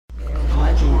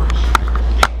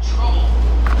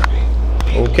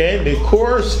Okay, the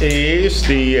course is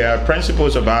the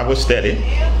Principles of Bible Study.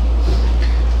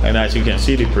 And as you can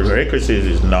see, the prerequisites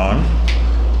is none.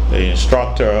 The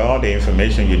instructor, all the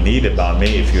information you need about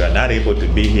me if you are not able to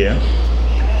be here.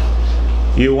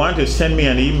 You want to send me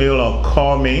an email or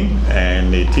call me,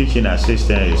 and the teaching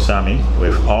assistant is Sammy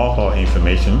with all her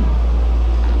information.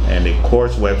 And the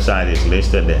course website is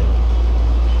listed there.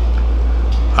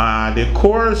 The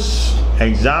course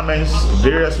examines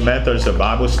various methods of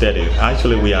Bible study.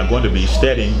 Actually, we are going to be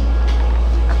studying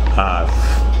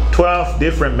 12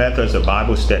 different methods of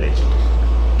Bible study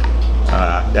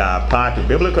that apply to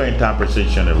biblical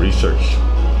interpretation and research.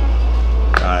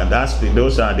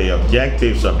 Those are the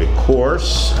objectives of the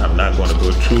course. I'm not going to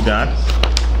go through that.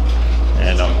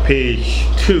 And on page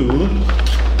 2,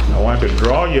 I want to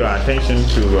draw your attention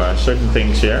to certain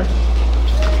things here.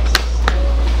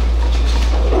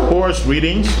 Course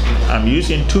readings. I'm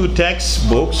using 2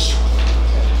 textbooks.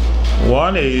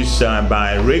 One is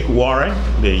by Rick Warren,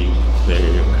 the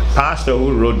pastor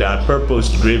who wrote that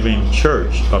Purpose-Driven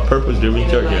Church, or Purpose-Driven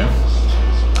Church, yeah,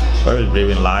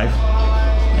 Purpose-Driven Life.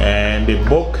 And the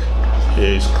book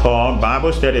is called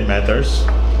Bible Study Methods,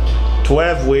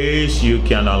 12 Ways You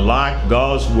Can Unlock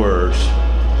God's Words.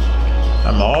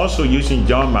 I'm also using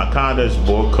John MacArthur's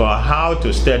book called How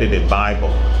to Study the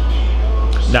Bible.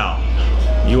 Now,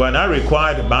 you are not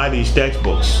required to buy these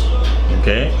textbooks,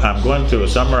 okay? I'm going to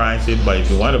summarize it, but if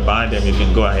you want to buy them, you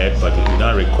can go ahead, but you're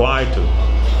not required to.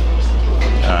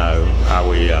 I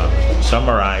will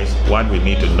summarize what we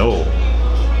need to know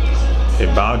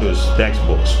about those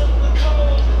textbooks.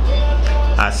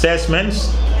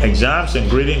 Assessments, exams, and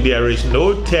grading. There is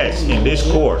no test in this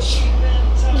course.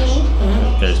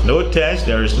 There's no test,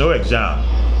 there is no exam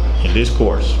in this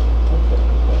course.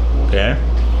 Okay?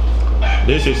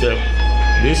 This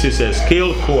is a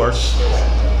skilled course,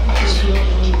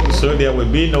 so there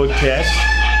will be no test.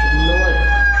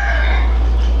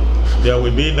 There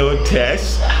will be no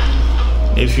test.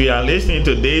 If you are listening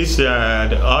to this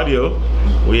the audio,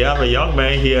 we have a young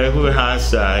man here who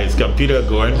has his computer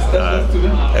going,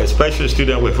 a special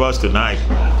student with us tonight.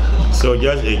 So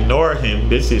just ignore him.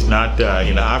 This is not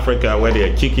in Africa where they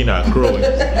are kicking or crowing.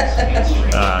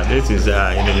 This is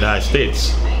in the United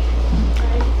States.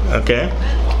 Okay?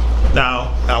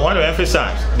 Now, I want to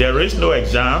emphasize, there is no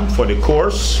exam for the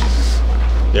course.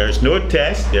 There is no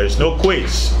test. There is no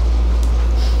quiz.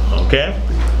 Okay?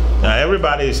 Now,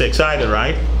 everybody is excited,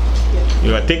 right?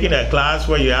 You are taking a class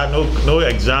where you have no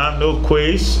exam, no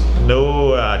quiz,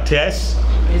 no test.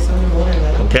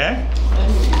 Okay?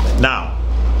 Now,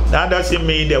 that doesn't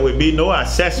mean there will be no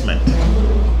assessment.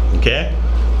 Okay?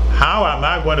 How am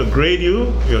I going to grade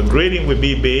you? Your grading will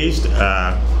be based,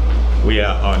 we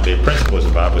are on the Principles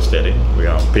of Bible Study. We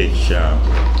are on page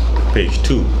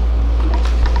 2.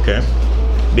 Okay?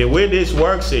 The way this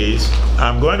works is,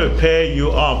 I'm going to pair you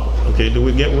up. Okay?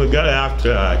 We're going to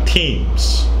have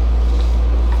teams.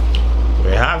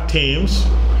 We have teams,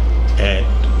 and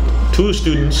 2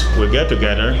 students will get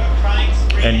together,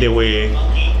 and they will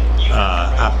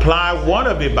apply one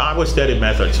of the Bible study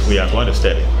methods we are going to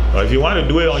study. Or if you want to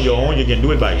do it on your own, you can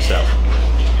do it by yourself.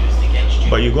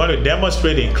 But you're going to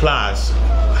demonstrate in class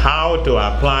how to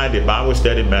apply the Bible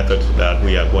study methods that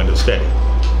we are going to study.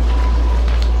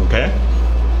 Okay?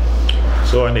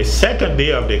 So on the second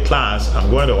day of the class, I'm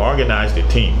going to organize the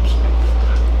teams.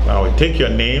 I will take your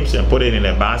names and put it in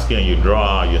a basket, and you draw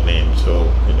out your names. So,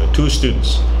 2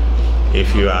 students.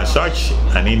 If you are such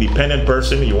an independent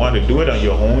person, you want to do it on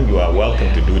your own, you are welcome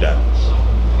to do that.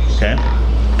 Okay?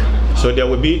 So there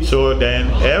will be, so then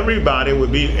everybody will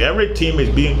be, every team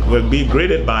will be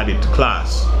graded by the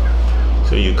class.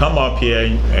 So you come up here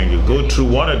and you go through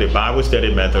one of the Bible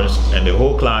study methods, and the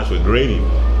whole class will grade you.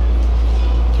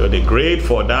 So the grade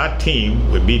for that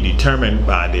team will be determined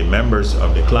by the members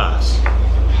of the class,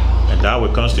 and that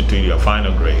will constitute your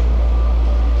final grade.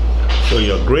 So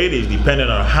your grade is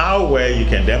dependent on how well you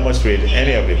can demonstrate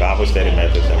any of the Bible study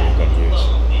methods that we're going to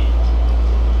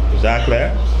use. Is that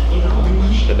clear?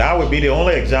 So that would be the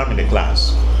only exam in the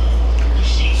class.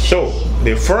 So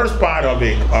the first part of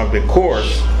the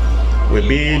course will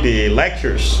be the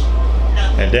lectures,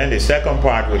 and then the second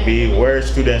part will be where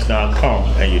students now come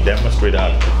and you demonstrate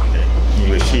that. You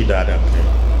will see that up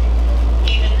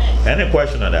there. Any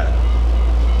question on that?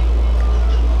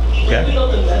 Okay.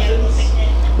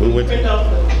 We would.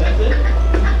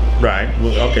 Right.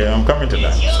 Okay. I'm coming to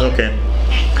that. Okay.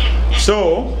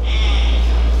 So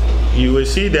you will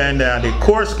see then that the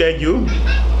course schedule,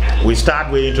 we start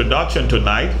with introduction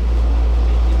tonight,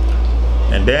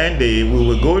 and then we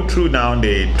will go through now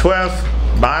the 12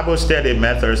 Bible study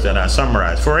methods that are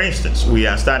summarized. For instance, we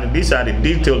are starting, these are the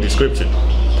detailed description.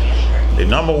 The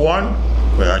number one,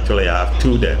 well, actually I have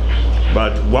two there,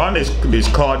 but one is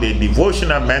called the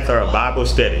devotional method of Bible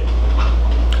study.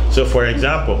 So for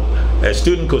example, a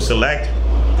student could select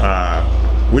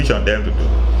which of them to do.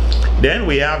 Then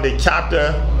we have the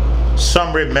chapter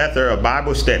summary method of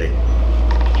Bible study.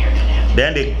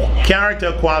 Then the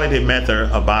character quality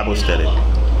method of Bible study.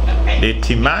 The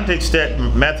thematic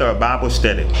method of Bible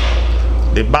study.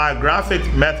 The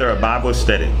biographic method of Bible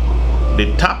study.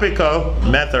 The topical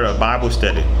method of Bible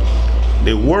study.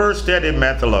 The word study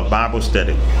method of Bible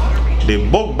study. The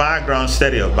book background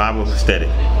study of Bible study.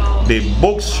 The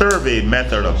book survey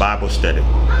method of Bible study.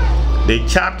 The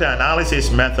chapter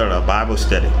analysis method of Bible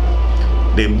study.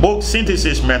 The book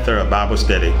synthesis method of Bible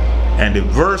study. And the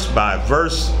verse by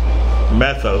verse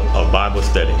method of Bible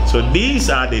study. So these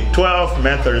are the 12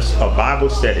 methods of Bible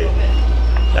study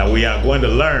that we are going to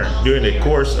learn during the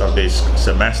course of this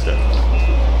semester.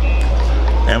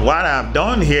 And what I've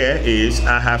done here is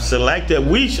I have selected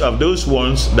which of those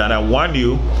ones that I want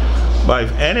you. But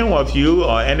if any of you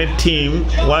or any team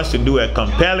wants to do a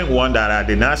compelling one that I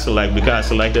did not select, because I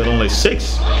selected only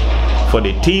 6 for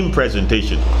the team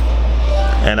presentation,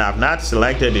 and I've not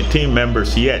selected the team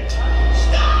members yet.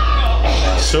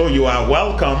 So you are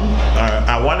welcome.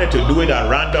 I wanted to do it at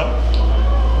random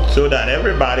so that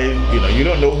everybody, you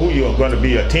don't know who you're going to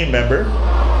be a team member.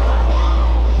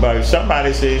 But if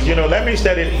somebody says,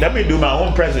 let me do my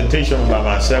own presentation by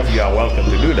myself, you are welcome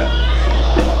to do that.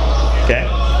 Okay?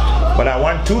 But I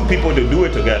want 2 people to do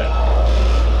it together.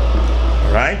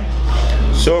 Right?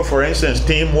 So for instance,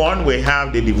 team 1 we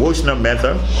have the devotional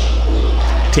method.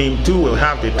 Team 2 will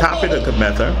have the topical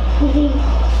method.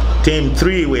 Team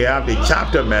 3 we have the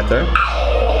chapter method.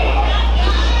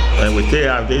 And we still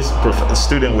have this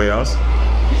student with us.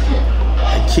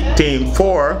 Team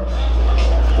 4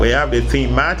 we have the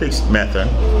thematic method.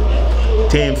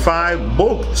 Team 5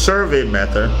 book survey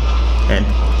method. And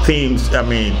team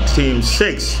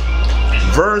 6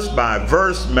 verse by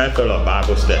verse method of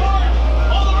Bible study.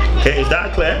 Okay, is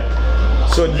that clear?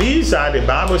 So these are the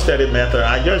Bible study method.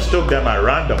 I just took them at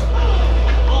random.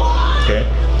 Okay,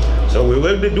 so we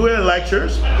will be doing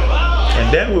lectures,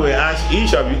 and then we will ask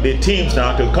each of the teams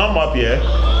now to come up here,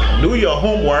 do your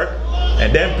homework,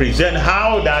 and then present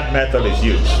how that method is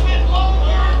used.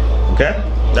 Okay,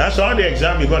 that's all the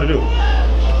exam you're going to do.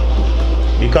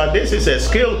 Because this is a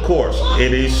skill course.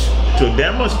 It is to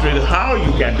demonstrate how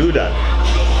you can do that.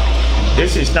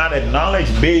 This is not a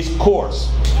knowledge-based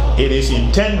course. It is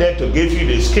intended to give you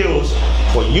the skills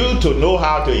for you to know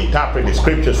how to interpret the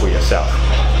scriptures for yourself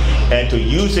and to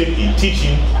use it in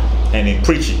teaching and in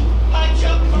preaching.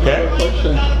 Okay?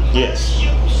 Yes.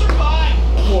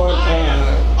 What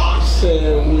say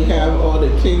we have all the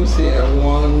teams here,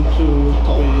 1, 2, 3,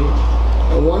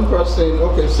 and one person,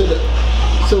 okay,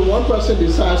 so one person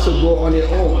decides to go on their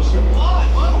own. So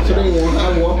then you won't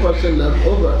have one person left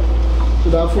over. So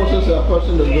that forces that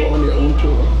person to go on their own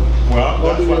too.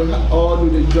 Well, or do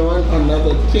they join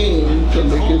another team to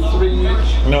make it 3?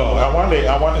 No, I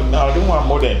don't want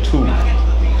more than 2.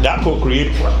 That could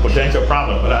create potential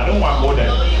problem, but I don't want more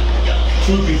than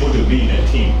 2 people to be in a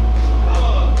team.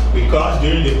 Because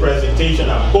during the presentation,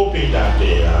 I'm hoping that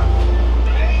the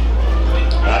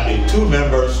 2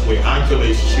 members will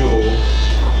actually show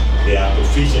their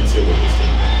proficiency with this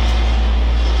thing.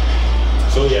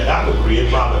 So yeah, that would create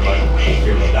problem, but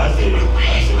that's the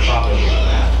problem with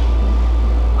that.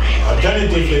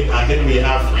 Alternatively, I think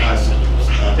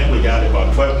we got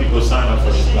about 12 people sign up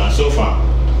for this class so far.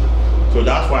 So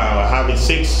that's why we're having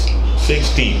 6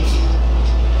 teams.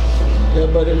 Yeah,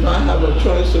 but if I have a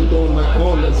choice to go on my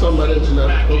own and somebody's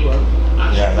left over.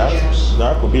 Yeah,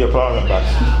 that could be a problem,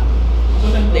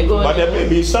 but there may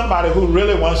be somebody who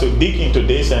really wants to dig into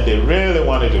this and they really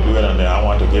wanted to do it, and I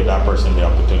want to give that person the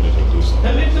opportunity to do so.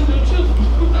 That makes them do too.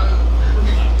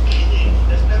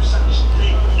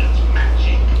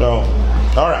 So,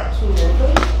 all right.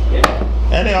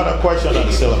 Any other question on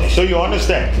the syllabus? So you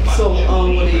understand? So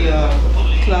with the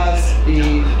class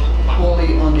be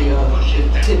wholly on the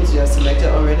teams you have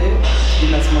selected already,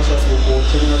 in as much as we'll go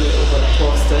generally over the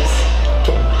 12 steps?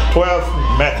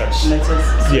 12 methods. So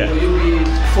yeah. Will you be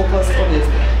focused on the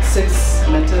 6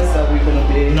 methods that we're going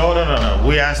to be? No.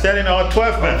 We are studying all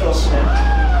 12 methods.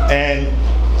 And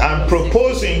I'm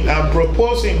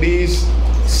proposing these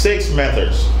 6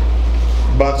 methods.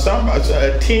 But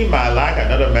a team might like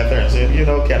another method and say,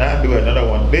 can I do another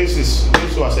one? This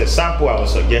was a sample I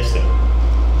was suggesting.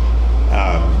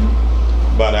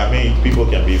 But I mean, people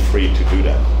can be free to do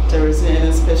that. There isn't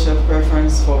any special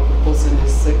preference for proposing the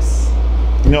 6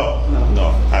 No.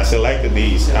 I selected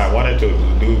these. I wanted to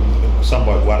do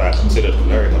somewhat what I consider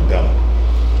very compelling.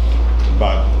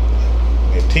 But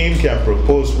the team can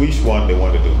propose which one they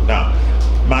want to do. Now,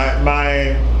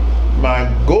 my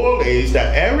goal is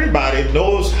that everybody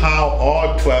knows how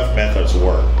all 12 methods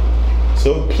work.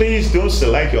 So please don't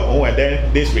select your own and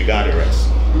then disregard the rest.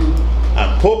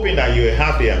 I'm hoping that you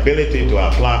have the ability to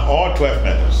apply all 12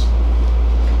 methods.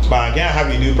 But I can't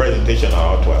have you do presentation on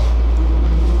all 12.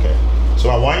 Okay. So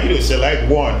I want you to select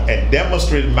one and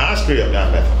demonstrate mastery of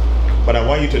that method. But I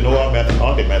want you to know all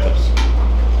the methods.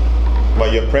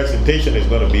 But your presentation is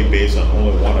going to be based on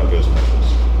only one of those methods.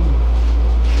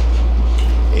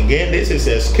 Again, this is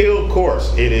a skill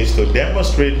course. It is to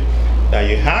demonstrate that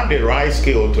you have the right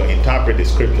skill to interpret the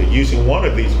scripture using one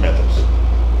of these methods.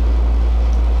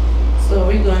 So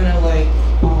we're gonna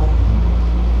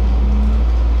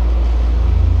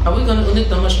are we gonna only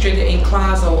demonstrate it in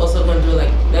class, or also gonna do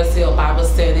like, let's say, a Bible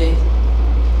study?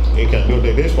 You can do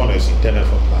this one is intended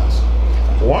for class.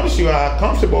 Once you are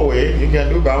comfortable with it, you can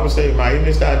do Bible study. You might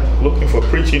even start looking for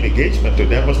preaching engagement to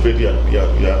demonstrate your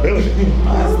ability.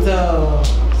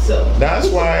 That's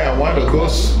why I want to go.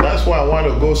 That's why I want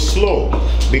to go slow,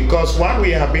 because what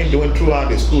we have been doing throughout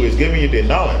the school is giving you the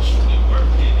knowledge.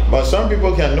 But some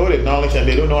people can know the knowledge and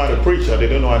they don't know how to preach or they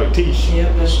don't know how to teach.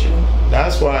 Yeah, that's true.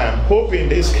 That's why I'm hoping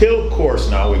this skill course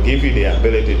now will give you the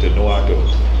ability to know how to.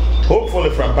 Hopefully,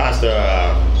 from Pastor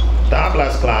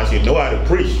Tabla's class, you know how to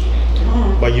preach,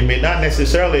 but you may not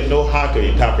necessarily know how to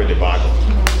interpret the Bible.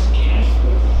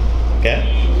 Okay?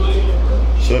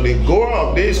 So the goal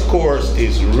of this course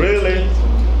is really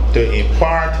to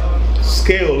impart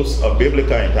skills of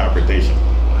biblical interpretation.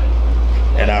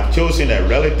 And I've chosen a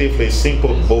relatively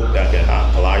simple book that can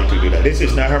allow you to do that. This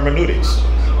is not hermeneutics.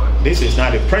 This is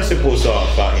not the principles of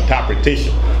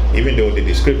interpretation, even though the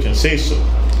description says so.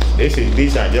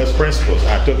 These are just principles.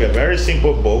 I took a very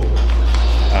simple book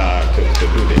to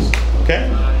do this.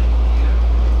 Okay?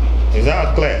 Is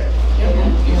that clear?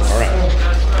 All right.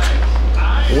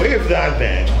 With that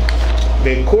then,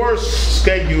 the course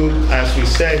schedule, as we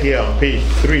said here on page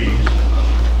 3,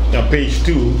 on page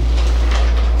 2,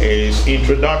 is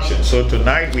introduction. So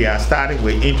tonight we are starting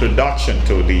with introduction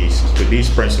to these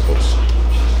principles.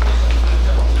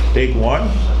 Take one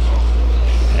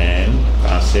and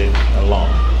pass it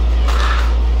along.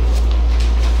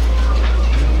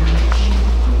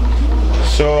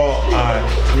 So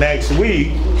next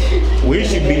week we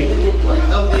should be,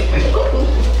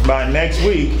 by next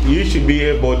week you should be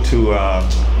able to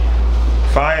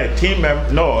find a team member.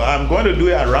 No, I'm going to do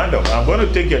it at random. I'm going to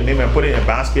take your name and put it in a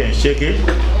basket and shake it.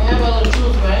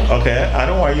 Okay, I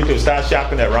don't want you to start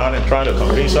shopping around and trying to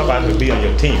convince somebody to be on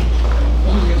your team.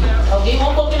 Okay?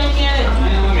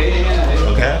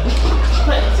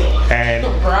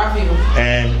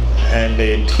 And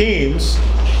the teams,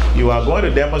 you are going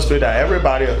to demonstrate that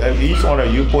everybody, each one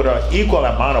of you put an equal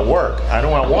amount of work. I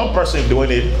don't want one person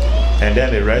doing it and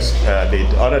then the rest, the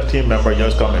other team member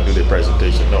just come and do the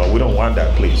presentation. No, we don't want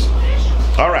that, please.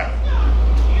 All right.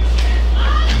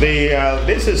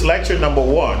 This is lecture number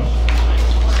 1.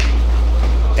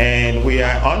 And we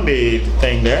are on the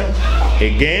thing there.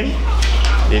 Again,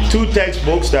 the 2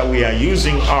 textbooks that we are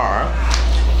using are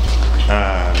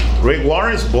Rick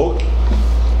Warren's book,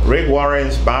 Rick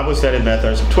Warren's Bible Study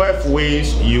Methods, 12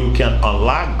 Ways You Can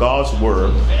Unlock God's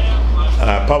Word,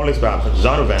 published by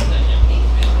Zonovan,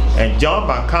 and John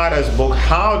MacArthur's book,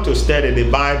 How to Study the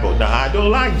Bible. Now, I don't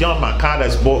like John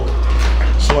MacArthur's book,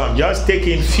 so I'm just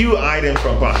taking few items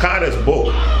from MacArthur's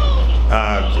book,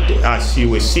 as you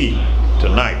will see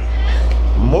tonight.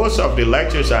 Most of the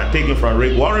lectures are taken from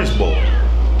Rick Warren's book.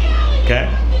 Okay?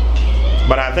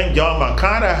 But I think John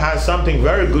MacArthur has something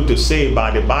very good to say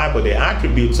about the Bible, the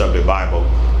attributes of the Bible.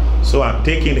 So I'm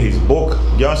taking his book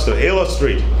just to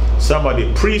illustrate some of the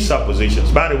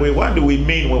presuppositions. By the way, what do we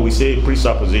mean when we say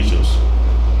presuppositions?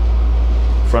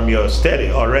 From your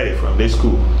study already, from this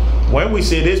school. When we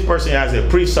say this person has a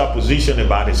presupposition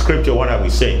about the scripture, what are we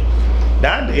saying?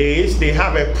 That is, they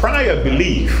have a prior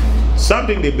belief,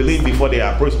 something they believe before they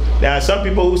approach. There are some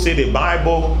people who say the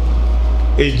Bible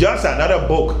is just another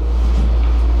book.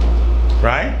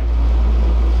 Right?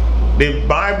 The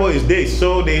Bible is this,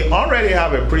 so they already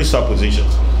have a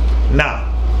presuppositions. Now,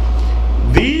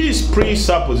 these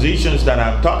presuppositions that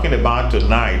I'm talking about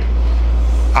tonight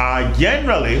are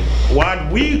generally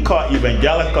what we call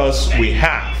evangelicals we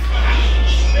have.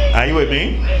 Are you with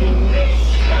me?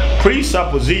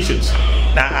 Presuppositions.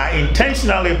 Now, I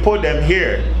intentionally put them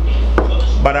here,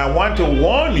 but I want to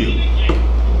warn you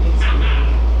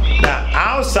that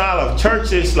outside of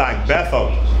churches like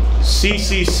Bethel,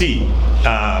 CCC,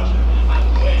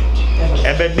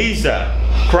 Ebenezer,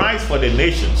 Christ for the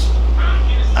nations,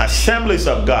 Assemblies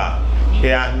of God,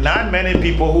 there are not many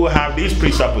people who have these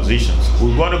presuppositions.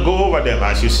 We're going to go over them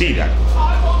as you see that.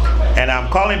 And I'm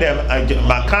calling them,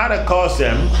 MacArthur calls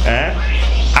them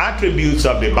attributes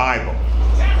of the Bible.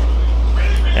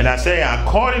 And I say,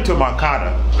 according to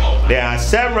MacArthur, there are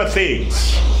several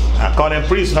things, I call them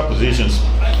presuppositions,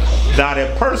 that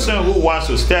a person who wants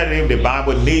to study the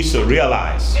Bible needs to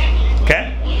realize.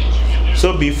 Okay?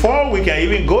 So before we can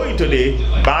even go into the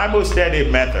Bible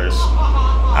study methods,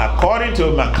 according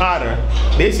to MacArthur,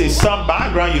 this is some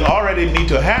background you already need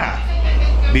to have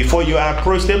before you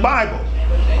approach the Bible.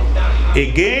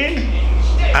 Again,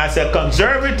 as a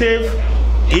conservative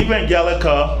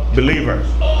evangelical believer,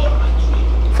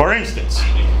 for instance,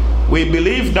 we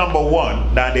believe, number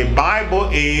one, that the Bible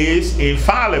is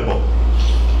infallible.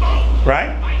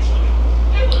 Right?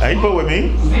 Are you with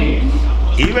me?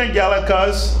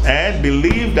 Evangelicals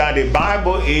believe that the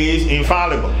Bible is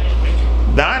infallible.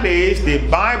 That is, the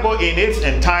Bible in its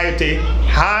entirety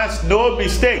has no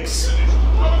mistakes.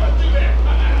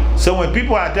 So when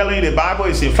people are telling you the Bible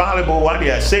is infallible, what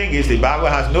they are saying is the Bible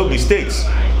has no mistakes.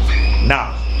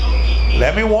 Now,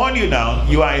 let me warn you now,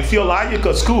 you are in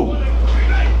theological school.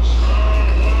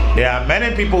 There are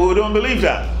many people who don't believe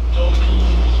that.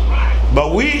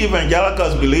 But we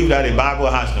evangelicals believe that the Bible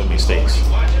has no mistakes.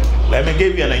 Let me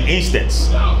give you an instance.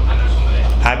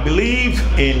 I believe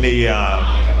in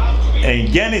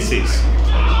Genesis,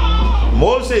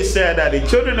 Moses said that the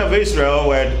children of Israel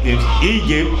were in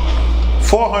Egypt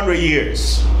 400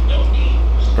 years.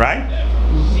 Right?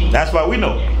 That's what we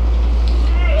know.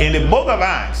 In the book of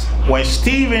Acts, when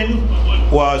Stephen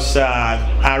was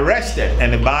arrested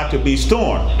and about to be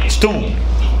stoned,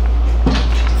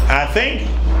 I think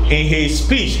in his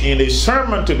speech, in the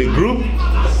sermon to the group,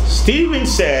 Stephen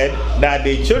said that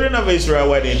the children of Israel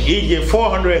were in Egypt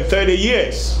 430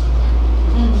 years.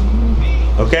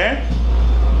 Okay?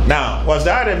 Now, was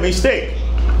that a mistake?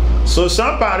 So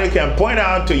somebody can point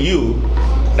out to you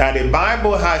that the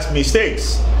Bible has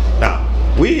mistakes. Now,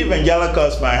 we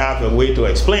evangelicals might have a way to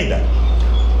explain that.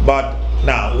 But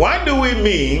now, what do we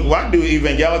mean, what do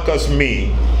evangelicals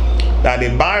mean that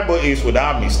the Bible is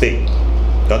without mistake?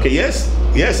 Okay, yes,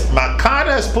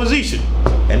 MacArthur's position,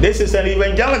 and this is an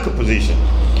evangelical position,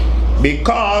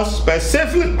 because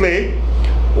specifically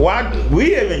what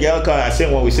we evangelicals are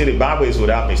saying when we say the Bible is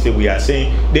without mistake, we are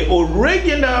saying the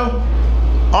original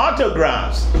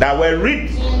autographs that were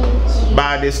written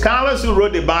by the scholars who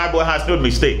wrote the Bible has no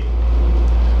mistake.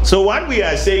 So what we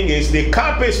are saying is the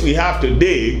copies we have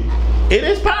today, it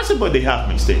is possible they have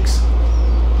mistakes.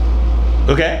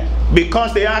 Okay?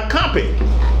 Because they are copied.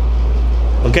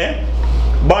 Okay?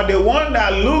 But the one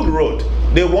that Luke wrote,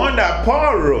 the one that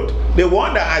Paul wrote, the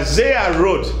one that Isaiah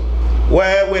wrote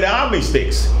were without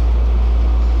mistakes.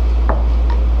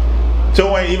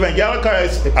 So when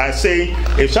evangelicals are saying,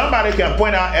 if somebody can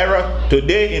point out error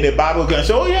today in the Bible, can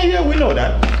say, oh yeah, we know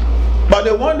that. But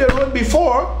the one they wrote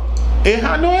before, it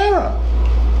had no error.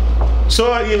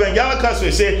 So evangelicals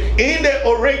will say, in the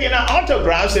original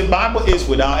autographs, the Bible is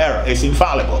without error. It's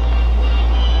infallible.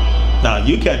 Now,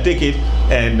 you can take it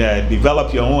and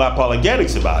develop your own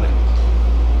apologetics about it.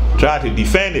 Try to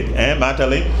defend it.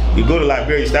 Mentally, you go to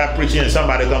Liberia, you start preaching, and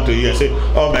somebody come to you and say,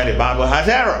 oh man, the Bible has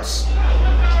errors.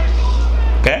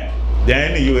 Okay?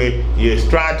 Then you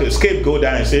try to scapegoat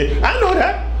that and say, I know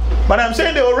that. But I'm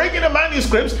saying the original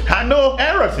manuscripts had no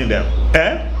errors in them.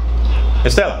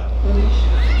 Estella,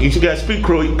 you should speak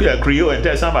Creole and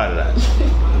tell somebody that.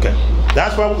 Okay?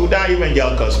 That's what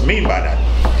evangelicals mean by that.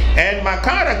 And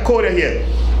MacArthur quoted here,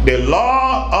 the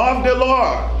law of the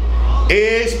Lord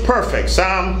is perfect.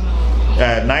 Psalm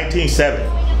 19:7.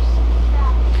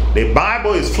 The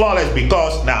Bible is flawless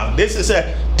because, now this is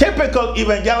a typical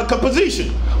evangelical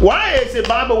position. Why is the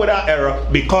Bible without error?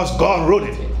 Because God wrote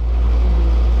it.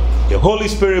 The Holy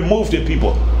Spirit moved the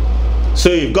people. So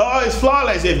if God is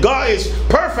flawless, if God is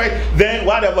perfect, then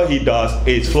whatever he does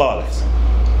is flawless.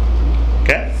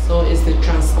 Okay? So it's the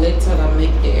translator that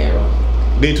make the error.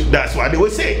 That's what they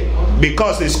would say.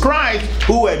 Because the scribes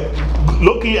who were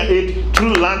looking at it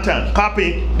through lantern,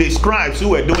 copying the scribes who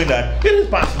were doing that, it is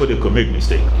possible they could make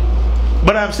mistakes.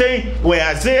 But I'm saying, when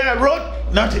Isaiah wrote,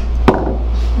 nothing.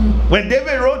 When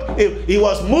David wrote, he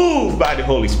was moved by the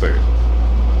Holy Spirit.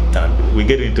 Now, we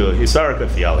get into historical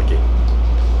theology.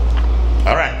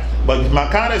 All right. But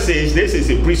MacArthur says this is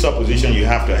a presupposition you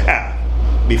have to have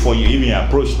before you even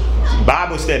approach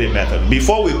Bible study method.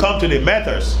 Before we come to the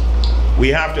methods, we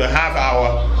have to have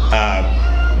our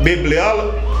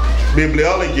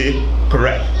bibliology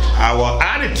correct. Our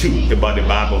attitude about the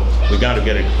Bible, we got to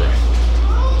get it correct.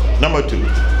 Number two,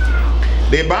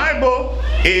 the Bible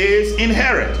is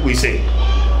inherent, we say.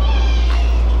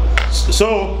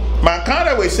 So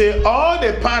Makara will say all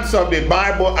the parts of the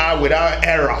Bible are without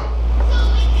error.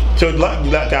 So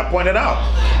like I pointed out,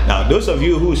 now those of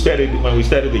you who studied, when we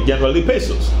studied the general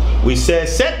epistles, we said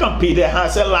 2 Peter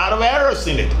has a lot of errors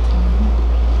in it.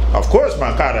 Of course,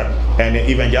 Makara and the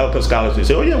evangelical scholars will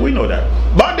say, oh yeah, we know that.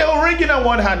 But the original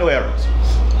one had no errors.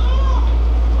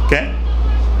 Okay?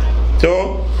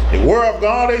 So the word of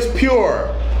God is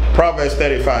pure. Proverbs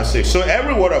 35:6. So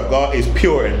every word of God is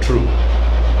pure and true.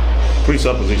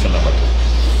 Presupposition number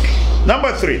 2.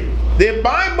 Number 3, the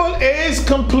Bible is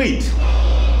complete.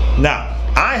 Now,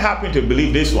 I happen to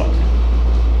believe this one.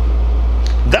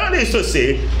 That is to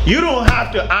say, you don't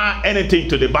have to add anything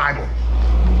to the Bible.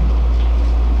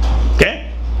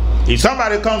 Okay? If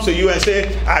somebody comes to you and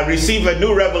says, I receive a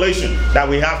new revelation that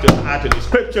we have to add to the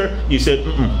scripture, you say,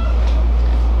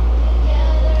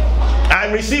 I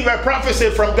receive a prophecy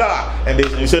from God. And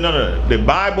you say, no, the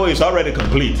Bible is already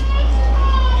complete.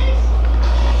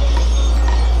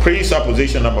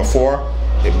 Presupposition number 4,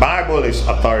 the Bible is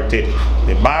authoritative.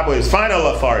 The Bible is final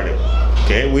authority.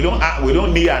 Okay, we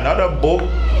don't need another book,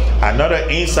 another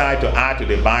insight to add to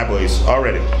the Bible. Is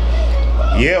already.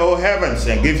 Yea, O heavens,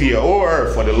 and give ye, O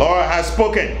earth, for the Lord has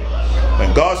spoken.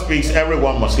 When God speaks,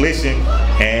 everyone must listen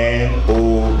and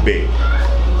obey.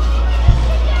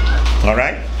 All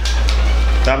right,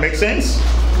 that makes sense.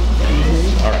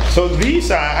 All right. So these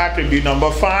are attribute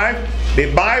number 5.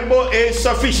 The Bible is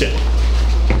sufficient.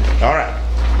 All right.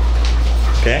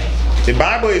 Okay. The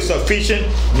Bible is sufficient.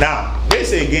 Now,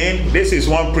 this is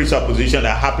one presupposition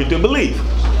I happen to believe.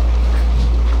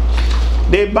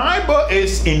 The Bible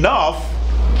is enough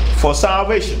for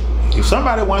salvation. If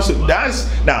somebody wants to,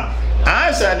 now,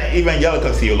 as an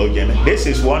evangelical theologian, this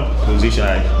is one position.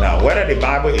 Now, whether the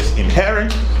Bible is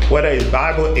inherent, whether the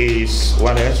Bible is,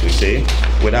 what else we say,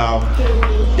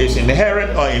 is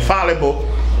inherent or infallible,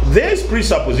 this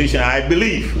presupposition I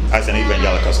believe as an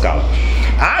evangelical scholar.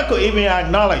 I could even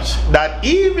acknowledge that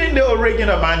even the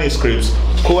original manuscripts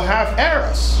could have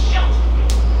errors.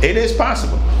 It is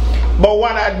possible. But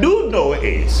what I do know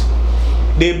is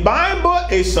the Bible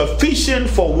is sufficient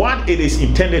for what it is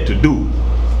intended to do.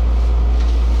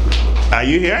 Are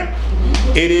you here?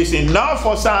 It is enough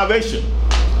for salvation.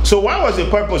 So what was the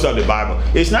purpose of the Bible?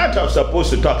 It's not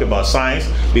supposed to talk about science,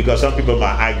 because some people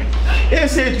might argue.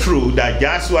 Is it true that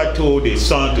Joshua told his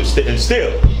son to stand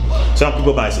still? Some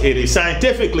people might say it is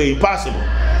scientifically impossible.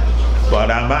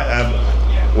 But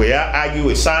we argue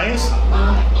with science.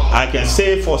 I can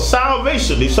say for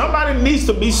salvation, if somebody needs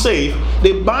to be saved,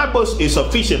 the Bible is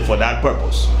sufficient for that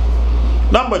purpose.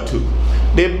 Number 2,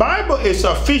 the Bible is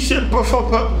sufficient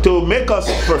to make us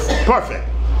perfect.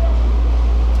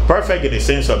 Perfect in the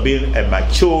sense of being a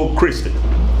mature Christian.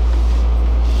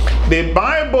 The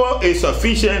Bible is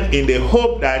sufficient in the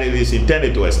hope that it is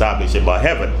intended to establish about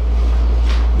heaven.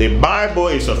 The Bible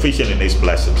is sufficient in its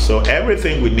blessings. So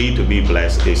everything we need to be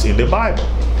blessed is in the Bible.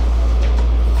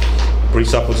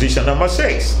 Presupposition number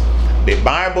 6. The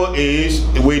Bible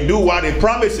we do what it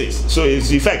promises, so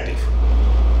it's effective.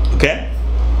 Okay?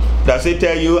 Does it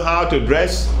tell you how to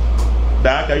dress?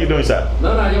 Doc, how you doing, sir?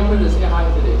 No, you want me to say hi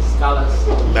to the scholars.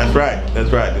 That's right.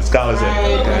 The scholars.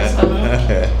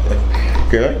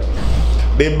 Good.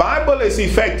 The Bible is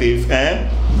effective, and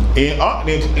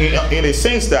in the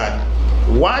sense that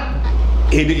what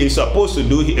it is supposed to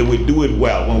do, it will do it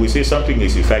well. When we say something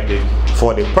is effective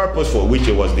for the purpose for which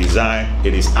it was designed,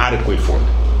 it is adequate for it.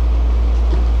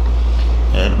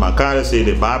 And Makara said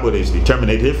the Bible is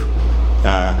determinative.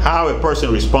 How a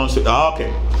person responds to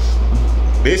okay.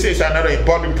 This is another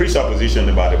important presupposition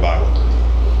about the Bible.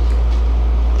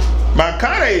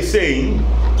 Makara is saying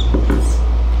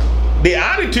the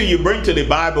attitude you bring to the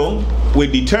Bible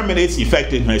will determine its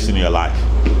effectiveness in your life.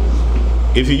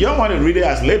 If you don't want to read it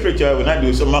as literature, we're not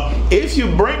doing so much. If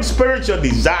you bring spiritual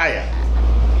desire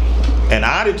and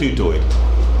attitude to it,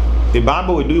 the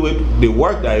Bible will do the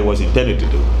work that it was intended to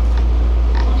do.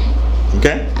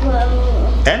 Okay?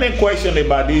 Any question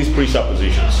about these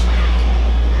presuppositions?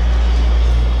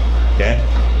 Okay?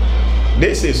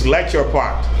 This is lecture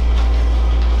part.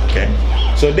 Okay?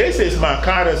 So this is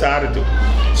Makara's attitude.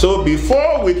 So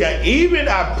before we can even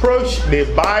approach the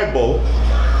Bible,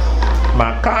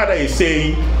 Makara is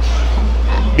saying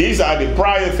these are the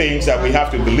prior things that we have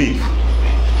to believe.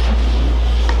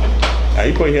 Are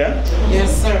you put here?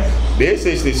 Yes, sir. This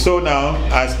is the so now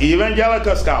as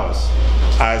evangelical scholars,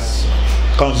 as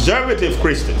conservative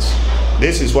Christians,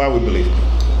 this is what we believe.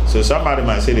 So somebody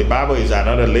might say the Bible is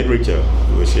another literature.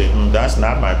 You will say, that's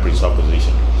not my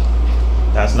presupposition.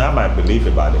 That's not my belief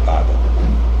about the Bible.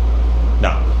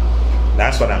 Now,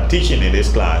 that's what I'm teaching in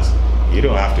this class. You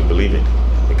don't have to believe it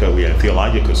because we are in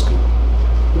theological school.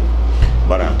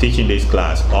 But I'm teaching this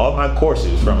class, all my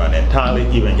courses from an entirely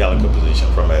evangelical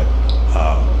position, from a,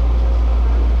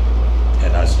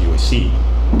 and as you will see,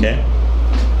 okay?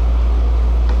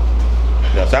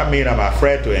 Does that mean I'm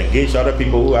afraid to engage other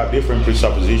people who have different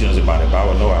presuppositions about the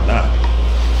Bible? No, I'm not.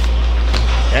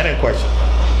 Any question?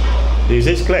 Is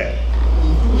this clear?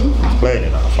 Clear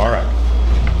enough, all right.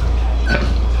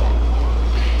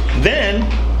 Then,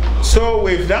 so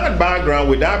with that background,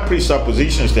 with that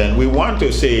presuppositions, then we want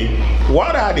to say,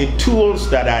 what are the tools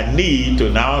that I need to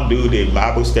now do the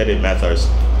Bible study methods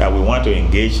that we want to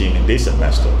engage in this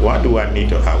semester? What do I need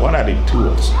to have? What are the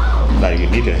tools that you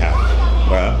need to have?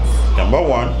 Well, number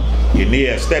one, you need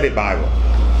a study Bible.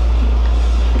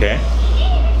 Okay?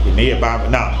 You need a Bible.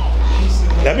 Now,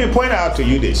 let me point out to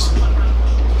you this.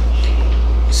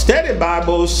 Study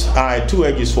Bibles are a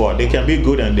two-edged sword. They can be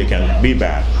good and they can be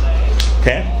bad.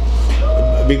 Okay?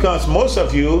 Because most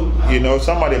of you, you know,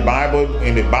 some of the Bible,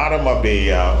 in the bottom of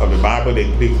the Bible,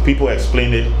 the people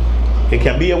explain it, it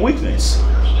can be a weakness.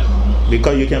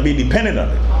 Because you can be dependent on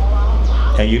it.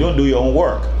 And you don't do your own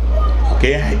work.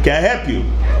 Okay? It can help you.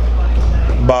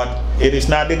 But it is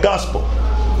not the gospel.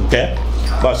 Okay?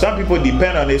 But some people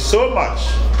depend on it so much.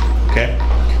 Okay?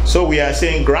 So we are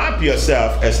saying, grab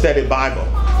yourself a study Bible.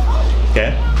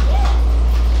 Okay?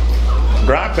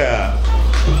 Grab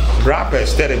a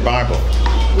study Bible.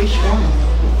 Which one?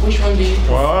 Which one do you?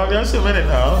 Well, just a minute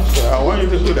now. I want you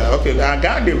to do that. Okay, I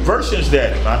got the versions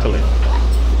there, Natalie.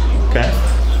 Okay.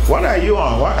 What are you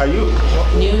on? What are you?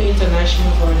 New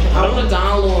International Version. I want to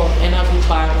download NIV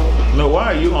Bible. No,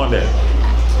 why are you on there?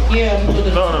 Yeah.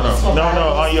 No,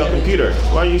 on your computer.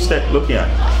 What are you looking at?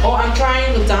 Oh, I'm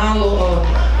trying to download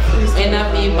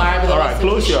NIV Bible. All right,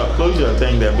 close your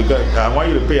thing there because I want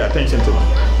you to pay attention to me.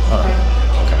 All right.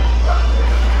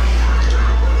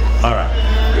 All right.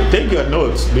 Take your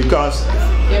notes because.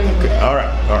 Okay, all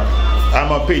right.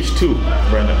 I'm on page 2,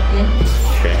 Brenda.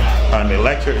 Okay. On the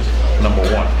lectures number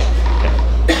 1. Okay.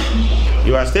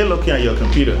 You are still looking at your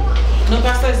computer. No,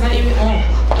 Pastor, it's not even on.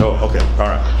 Oh, okay. All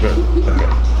right. Good. Okay.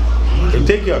 You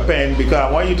take your pen because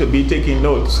I want you to be taking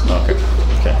notes. Okay.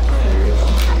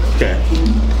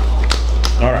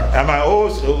 All right. I'm an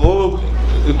old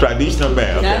traditional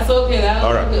man. Okay. That's okay. That's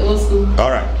all right. Okay. Old school.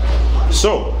 All right.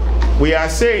 So we are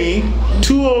saying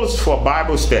tools for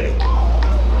Bible study.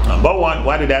 Number one,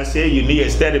 what did I say? You need a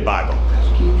study Bible.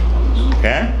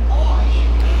 Okay?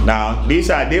 Now, these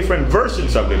are different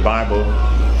versions of the Bible.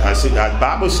 As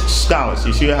Bible scholars,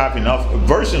 you should have enough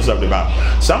versions of the Bible.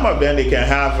 Some of them they can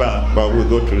have, but we'll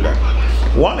go through that.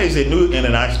 One is the New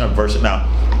International Version. Now,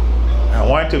 I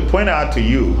want to point out to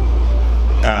you,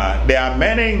 there are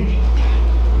many,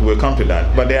 we'll come to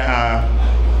that, but there are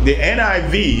the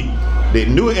NIV. The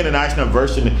New International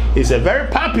Version is a very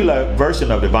popular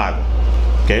version of the Bible.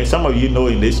 Okay, some of you know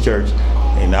in this church,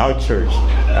 in our church,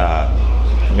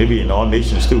 maybe in all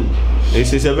nations too,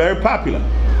 this is a very popular.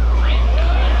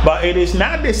 But it is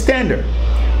not the standard.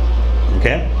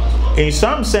 Okay, in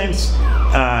some sense,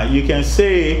 you can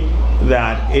say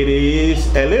that it is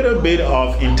a little bit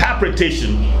of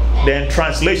interpretation than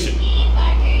translation.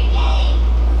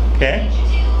 Okay.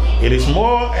 It is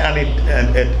more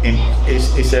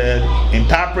it's an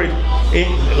interpret,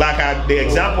 like the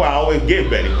example I always give,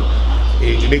 Betty.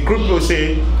 The group will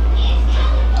say,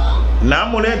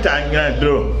 "Namune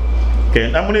Tangandro." Okay,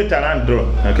 Namune Tarandro.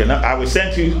 Okay, now I will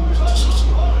send you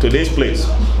to this place.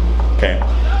 Okay,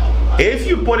 if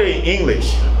you put it in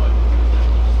English,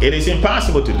 it is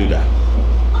impossible to do that.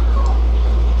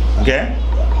 Okay,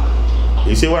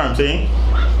 you see what I'm saying?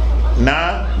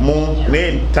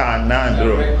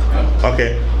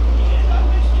 Okay.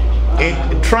 In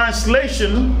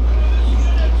translation,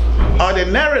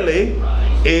 ordinarily,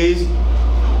 is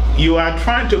you are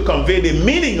trying to convey the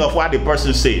meaning of what the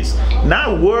person says,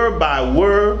 not word by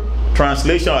word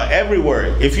translation of every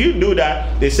word. If you do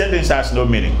that, the sentence has no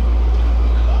meaning.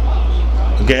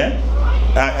 Okay?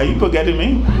 Are you getting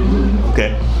me?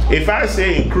 Okay. If I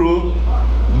say in crew,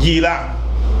 Gila,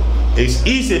 it's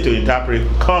easy to interpret,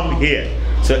 come here.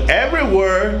 So every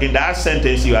word in that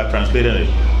sentence you have translated it.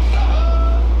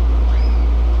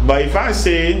 But if I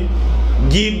say,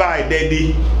 Gi by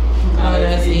daddy,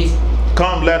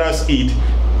 come let us eat,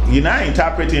 you're not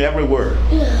interpreting every word.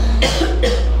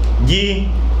 Gi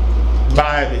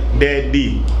by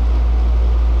daddy,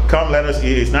 come let us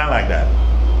eat. It's not like that.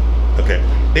 Okay.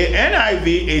 The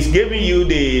NIV is giving you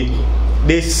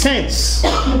the sense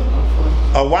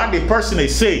of what the person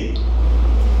is saying.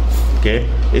 Okay,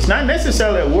 it's not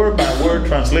necessarily a word by word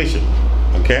translation.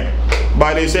 Okay,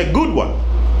 but it's a good one.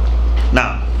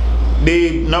 Now,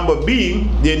 the number B,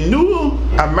 the New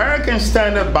American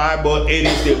Standard Bible, it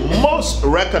is the most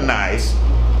recognized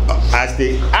as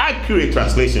the accurate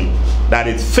translation that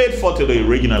is faithful to the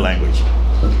original language.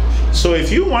 So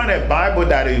if you want a Bible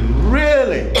that is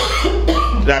really,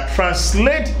 that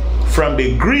translates from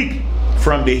the Greek,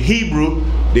 from the Hebrew,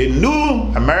 the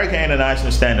New American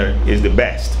International Standard is the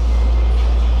best.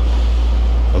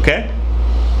 Okay?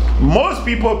 Most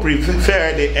people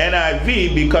prefer the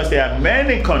NIV because there are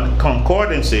many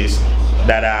concordances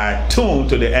that are tuned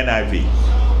to the NIV.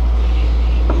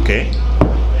 Okay?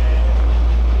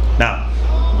 Now,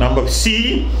 number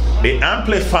C, the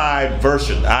Amplified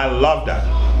Version. I love that.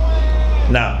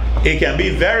 Now, it can be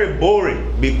very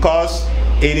boring because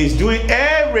it is doing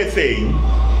everything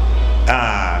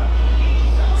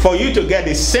for you to get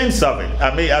the sense of it.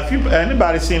 I mean, have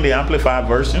anybody seen the Amplified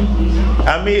Version?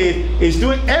 I mean, it's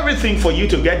doing everything for you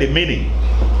to get the meaning.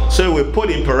 So we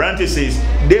put in parentheses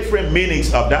different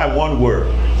meanings of that one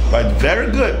word. But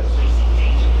very good.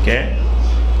 Okay?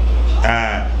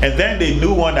 And then the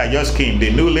new one that just came, the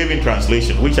New Living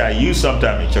Translation, which I use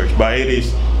sometimes in church, but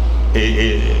it's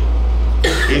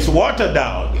watered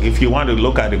down if you want to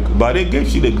look at it, but it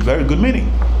gives you the very good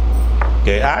meaning.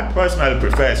 Okay, I personally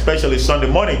prefer, especially Sunday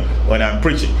morning when I'm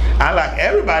preaching, I like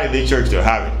everybody in the church to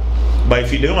have it. But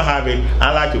if you don't have it,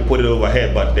 I like to put it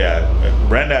overhead. But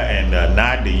Brenda and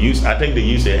Natt, I think they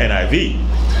use the NIV.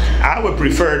 I would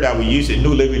prefer that we use the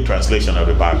New Living Translation of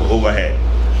the Bible overhead.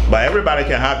 But everybody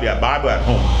can have their Bible at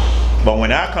home. But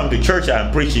when I come to church and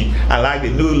I'm preaching, I like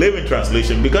the New Living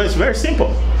Translation because it's very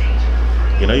simple.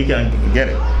 You know, you can get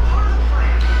it.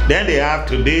 Then they have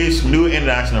today's New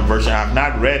International Version. I have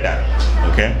not read that.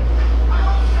 Okay.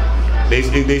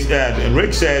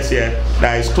 Rick says here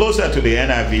that it's closer to the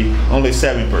NIV, only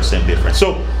 7% difference.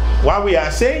 So what we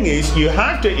are saying is you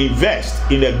have to invest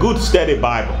in a good steady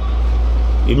Bible.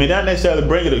 You may not necessarily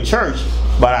bring it to church,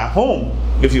 but at home,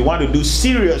 if you want to do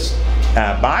serious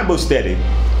Bible study,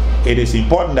 it is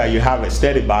important that you have a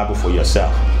steady Bible for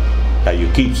yourself that you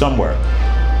keep somewhere.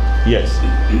 Yes.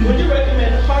 Would you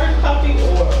recommend hard copy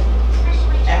or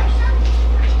app?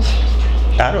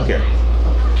 I don't care.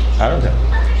 I don't care.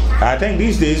 I think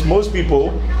these days most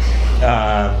people,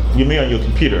 you mean on your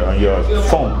computer, on your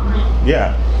phone.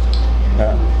 Yeah.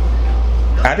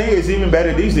 I think it's even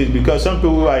better these days because some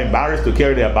people are embarrassed to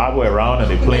carry their Bible around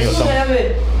and they play or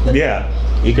something. Yeah.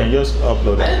 You can just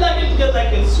upload it. I didn't like it because I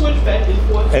can switch back and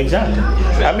forth. Exactly.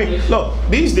 I mean, look,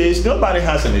 these days nobody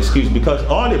has an excuse because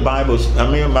all the Bibles. I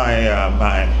mean, my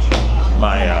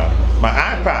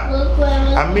iPad.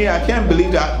 I mean, I can't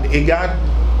believe that it got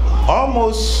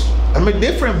almost. I mean,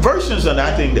 different versions of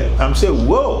that thing. That I'm saying,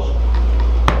 whoa.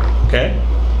 Okay.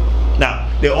 Now,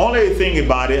 the only thing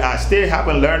about it, I still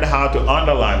haven't learned how to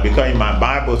underline because in my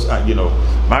Bibles, you know,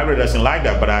 Margaret doesn't like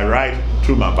that, but I write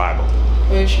through my Bible.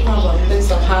 You should have a place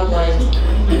of highlight.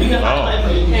 You can highlight,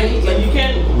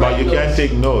 but you can't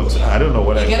take notes. I don't know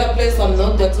what you get a place of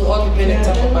note that to all depending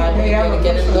type of Bible. You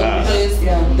get a note place.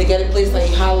 They get a place that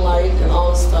you highlight and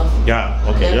all stuff. Yeah.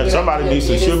 Okay. Yeah, somebody needs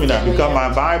to show me that because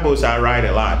my Bibles I write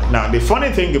a lot. Now the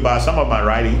funny thing about some of my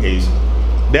writing is,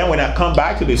 then when I come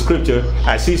back to the scripture,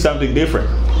 I see something different.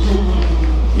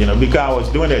 You know, because I was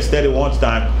doing a study one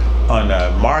time on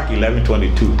Mark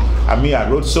 11:22. I mean, I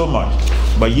wrote so much.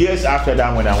 But years after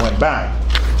that, when I went back,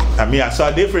 I mean, I saw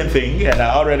a different thing, and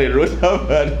I already wrote up.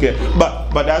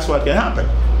 But that's what can happen.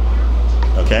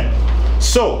 Okay.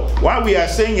 So what we are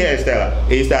saying here, Stella,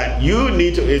 is that you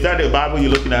need to. Is that the Bible you're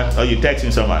looking at, or you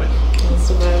texting somebody? It's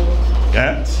the Bible.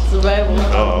 Yeah. It's the Bible.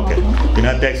 Oh, okay. You're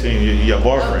not texting your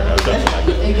boyfriend or something like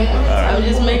that. Right. I'm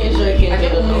just making sure I can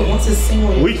get a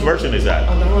note. Which version is that?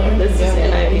 This is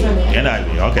NIV.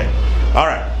 NIV. Okay. All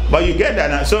right. But you get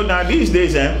that now. So now these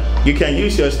days, you can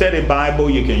use your study Bible,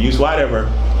 you can use whatever.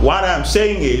 What I'm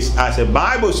saying is, as a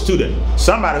Bible student,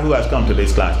 somebody who has come to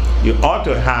this class, you ought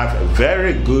to have a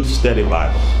very good study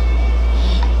Bible.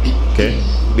 Okay?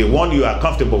 The one you are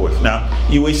comfortable with. Now,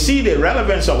 you will see the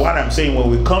relevance of what I'm saying when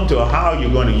we come to how you're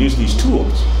going to use these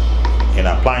tools in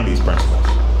applying these principles.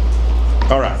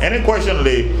 All right. Any question on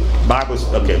the Bible?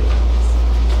 Okay.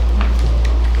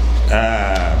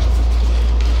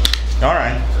 All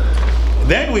right.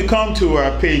 Then we come to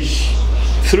page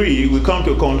 3. We come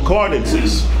to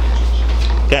concordances.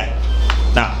 Okay.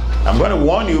 Now, I'm going to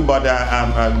warn you, but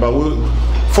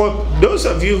for those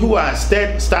of you who are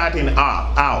starting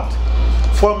out,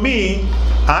 for me,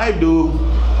 I do.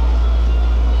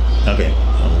 Okay,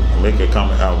 I'll make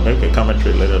a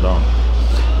commentary later on.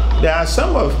 There are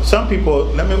some people.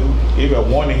 Let me give you a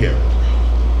warning here.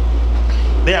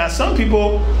 There are some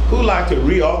people who like to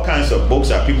read all kinds of books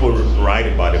that people write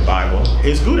about the Bible.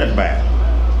 It's good and bad.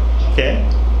 Okay?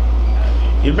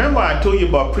 You remember I told you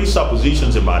about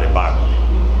presuppositions about the Bible.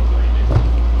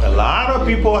 A lot of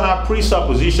people have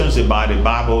presuppositions about the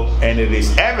Bible, and it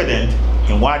is evident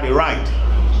in what they write.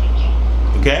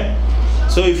 Okay?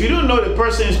 So if you don't know the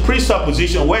person's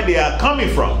presupposition, where they are coming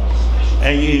from,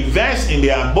 and you invest in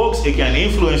their books, it can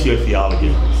influence your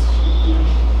theology.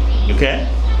 Okay?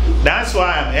 That's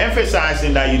why I'm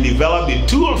emphasizing that you develop the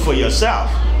tool for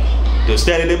yourself to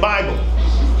study the Bible.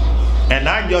 And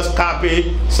not just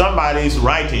copy somebody's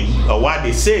writing or what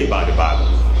they say about the Bible.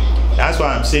 That's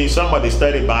why I'm saying somebody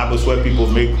study Bibles where people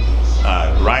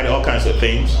write all kinds of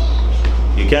things.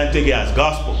 You can't take it as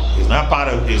gospel. It's not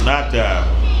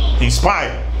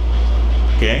inspired.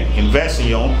 Okay? Invest in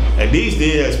your own. And these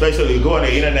days, especially, you go on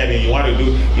the internet and you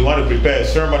want to prepare a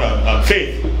sermon on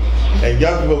faith. And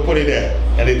young people put it there.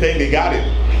 And they think they got it.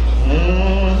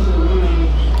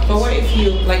 But what if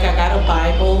you, like, I got a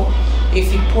Bible,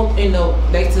 if you put in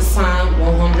like the Psalm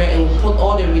 100 and we put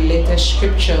all the related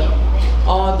scripture,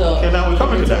 all the... Okay, now we're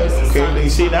coming to that. Okay, you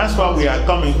see, that's why we are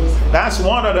coming. That's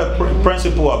one of the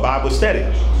principles of Bible study.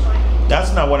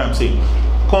 That's not what I'm saying.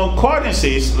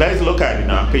 Concordances, let's look at it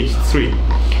now, page 3.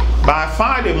 By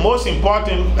far the most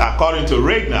important, according to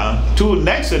Regna, tool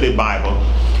next to the Bible,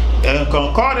 and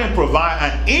concordance provide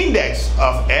an index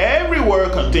of every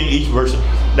word contained in each verse.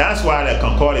 That's why the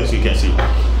concordance, you can see.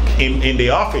 In the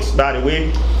office, by the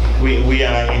way, we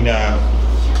are in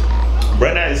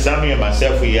Brenda and Sammy and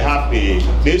myself, we have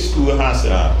this school has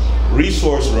a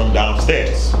resource room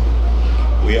downstairs.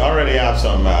 We already have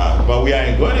some, but we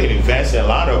are going to invest in a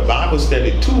lot of Bible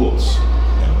study tools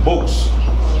and books.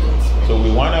 So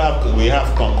we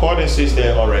have concordances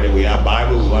there already. We have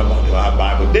Bible, we have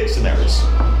Bible dictionaries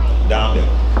down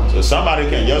there. So somebody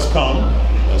can just come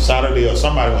on Saturday or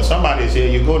when somebody is here,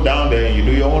 you go down there and you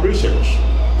do your own research.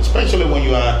 Especially when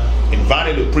you are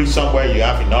invited to preach somewhere, you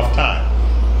have enough time.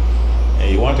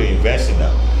 And you want to invest in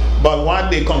that. But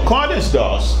what the concordance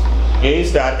does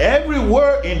is that every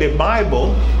word in the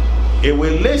Bible, it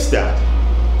will list that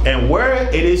and where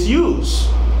it is used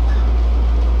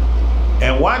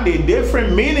and what the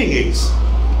different meaning is.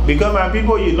 Because my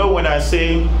people, you know, when I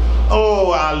say,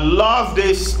 oh, I love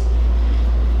this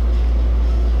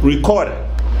recorder,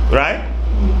 right?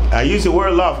 I use the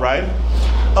word love, right?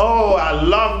 Oh, I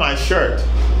love my shirt.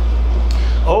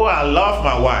 Oh, I love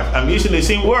my wife. I'm using the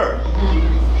same word.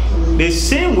 The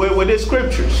same way with the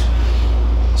scriptures.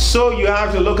 So you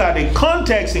have to look at the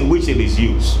context in which it is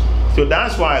used. So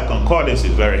that's why a concordance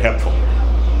is very helpful.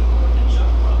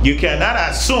 You cannot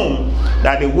assume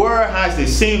that the word has the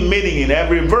same meaning in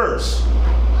every verse.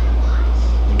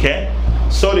 Okay?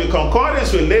 So the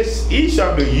concordance will list each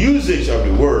of the usage of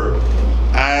the word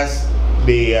as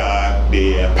the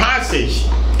passage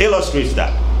illustrates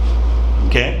that.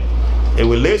 Okay? It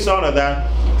will list all of that.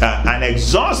 An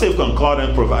exhaustive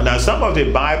concordance provides. Now, some of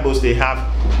the Bibles, they have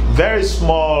very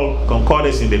small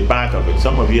concordance in the back of it.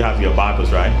 Some of you have your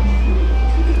Bibles, right?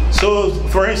 So,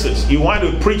 for instance, you want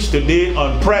to preach today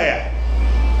on prayer.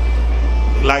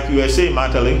 Like you were saying,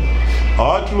 Matali,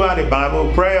 all throughout the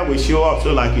Bible, prayer will show up.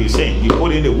 So like you're saying, you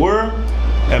put in the word,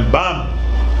 and bam,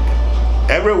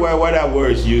 everywhere where that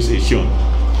word is used is shown.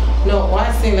 No, what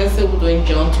I'm saying, let's say we're doing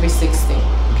John 3:16.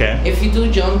 Okay. If you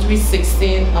do John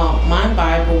 3:16, my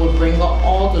Bible will bring up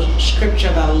all the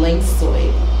scripture that links to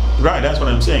it. Right, that's what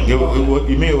I'm saying. You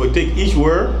mean it will take each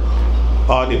word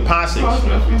or the passage?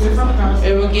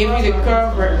 It will give you the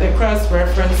cross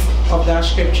reference of that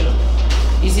scripture.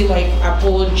 You see, like I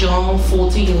pulled John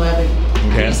 14:11.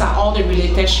 Okay. These are all the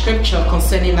related scripture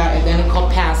concerning that identical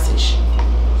passage.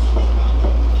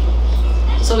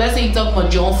 So let's say you talk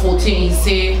about John 14, you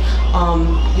say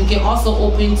you can also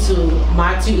open to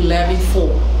Matthew 11:4.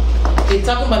 They're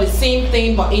talking about the same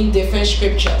thing but in different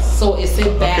scriptures. So it's a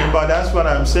bad. Okay, but that's what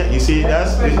I'm saying. You see,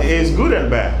 it's good and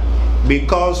bad.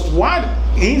 Because what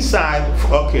inside,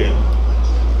 okay.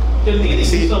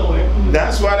 See,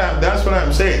 that's what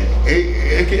I'm saying.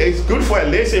 It's good for a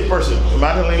lazy person.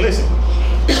 Madeline, listen.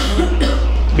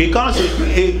 Because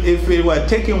if it were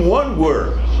taking one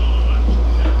word,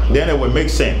 then it would make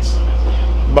sense.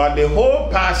 But the whole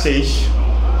passage,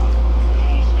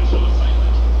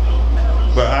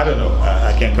 but I don't know.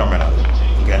 I can't comment on it.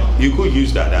 Okay, you could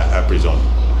use that, I presume.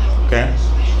 Okay.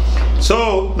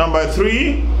 So number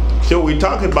 3. So we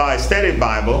talk about a study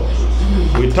Bible.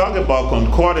 We talk about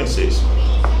concordances,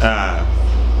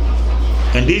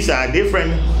 and these are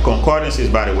different concordances,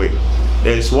 by the way.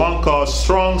 There's one called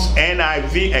Strong's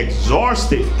NIV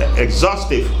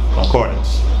exhaustive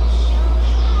concordance.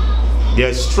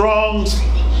 There's Strong's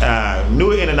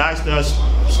New International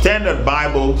Standard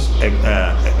Bible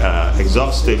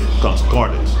exhaustive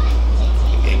concordance.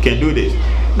 can do this.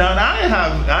 Now I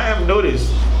have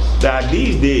noticed that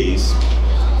these days,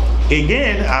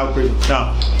 again,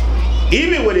 now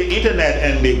even with the internet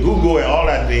and the Google and all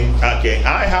that thing, okay,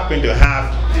 I happen to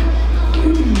have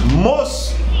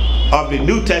most of the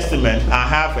New Testament. I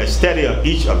have a study of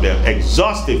each of them,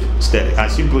 exhaustive study.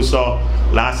 As you saw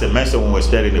last semester when we were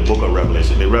studying the book of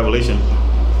Revelation. The Revelation,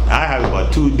 I have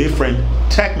about 2 different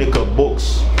technical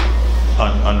books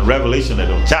on Revelation,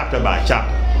 chapter by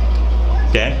chapter.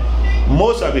 Okay?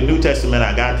 Most of the New Testament,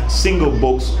 I got single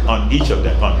books on each of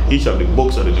them, on each of the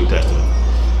books of the New Testament.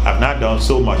 I've not done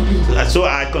so much. So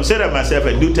I consider myself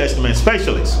a New Testament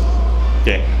specialist.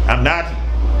 Okay? I'm not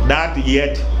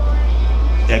yet,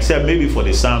 except maybe for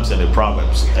the Psalms and the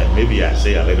Proverbs, and maybe I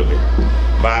say a little bit.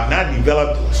 But I've not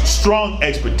developed strong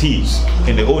expertise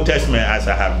in the Old Testament as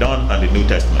I have done on the New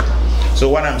Testament. So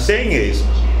what I'm saying is,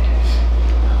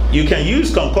 you can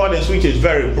use concordance, which is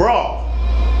very broad,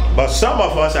 but some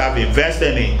of us have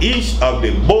invested in each of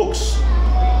the books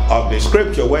of the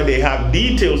scripture where they have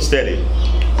detailed study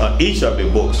on each of the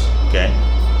books. Okay,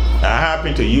 I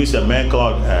happen to use a man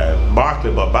called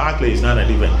Barclay, but Barclay is not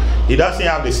he doesn't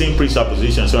have the same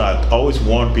presupposition, so I always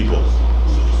warn people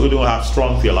who don't have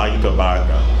strong theological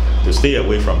background to stay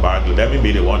away from Barclay. Let me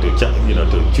be the one to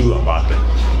chew on Barclay,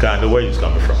 because I know where he's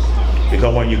coming from.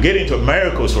 Because when you get into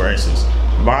miracles, for instance,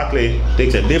 Barclay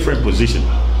takes a different position.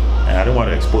 And I don't want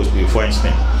to expose people. For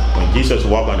instance, when Jesus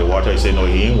walked on the water, he said, no,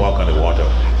 he didn't walk on the water.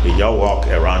 He just walked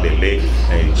around the lake.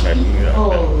 And, Oh,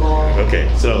 Lord.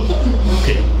 Okay, so,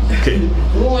 okay.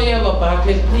 When you have a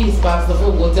Barclay, please, Pastor,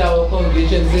 for go to our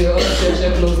congregation,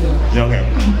 church close down. Okay.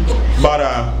 But,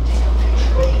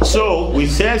 so we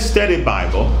said study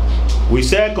Bible. We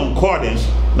said concordance.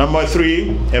 Number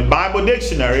 3, a Bible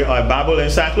dictionary or a Bible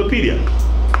encyclopedia.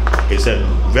 It's a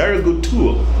very good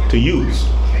tool to use.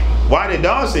 What it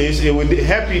does is it will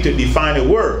help you to define a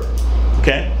word.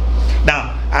 Okay?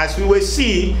 Now, as we will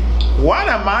see, what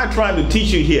am I trying to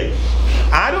teach you here?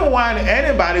 I don't want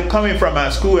anybody coming from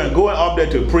our school and going up there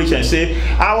to preach and say,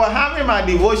 I was having my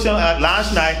devotion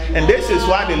last night and this is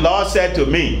what the Lord said to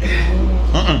me.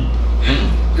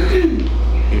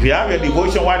 If you have a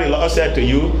devotion, what the Lord said to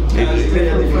you,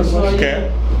 okay?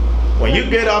 When you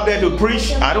get up there to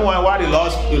preach, I don't want what the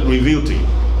Lord revealed to you.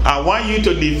 I want you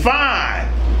to define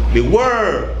the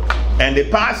word and the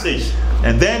passage,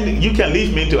 and then you can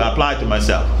leave me to apply it to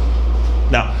myself.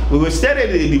 Now, we will study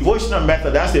the devotional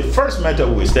method. That's the first method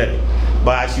we will study.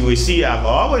 But as you will see, I've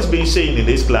always been saying in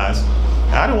this class,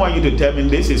 I don't want you to tell me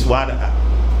this is what I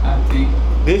think.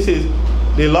 This is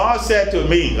the Lord said to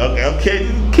me. Okay,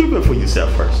 keep it for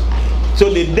yourself first. So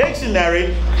the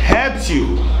dictionary helps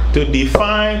you to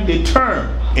define the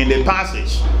term in the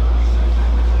passage.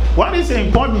 What is the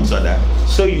importance of that?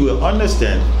 So you will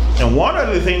understand. And one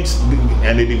of the things,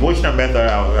 and the devotional method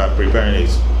I'm preparing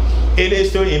is, it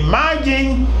is to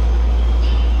imagine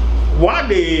what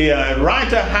the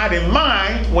writer had in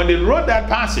mind when they wrote that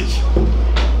passage.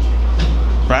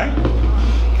 Right?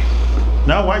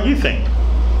 Now, what do you think?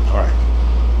 All right.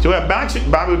 So a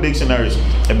Bible dictionary,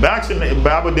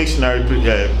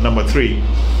 number 3,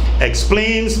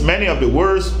 explains many of the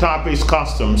words, topics,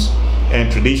 customs,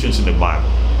 and traditions in the Bible.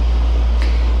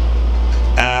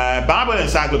 Bible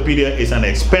encyclopedia is an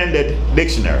expanded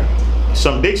dictionary.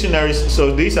 Some dictionaries,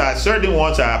 so these are certain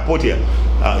ones I put here.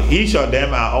 Each of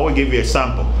them, I always give you a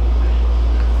sample.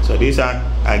 So these are,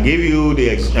 I give you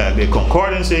the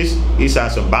concordances. These are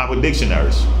some Bible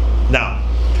dictionaries. Now,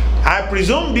 I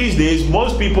presume these days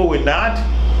most people will not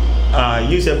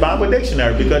use a Bible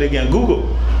dictionary because they can Google.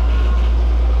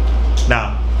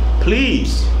 Now,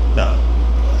 please, now,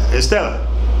 Estella,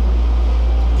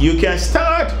 you can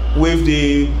start with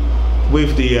the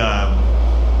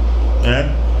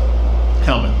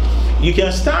helmet. You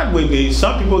can start with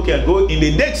some people can go in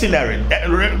the dictionary,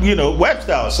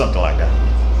 Webster or something like that.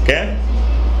 Okay?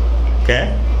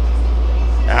 Okay?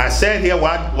 I said here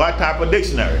what type of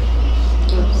dictionary?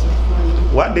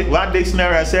 What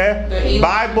dictionary I said?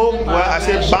 Bible. Well, I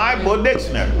said Bible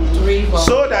dictionary.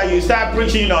 So that you start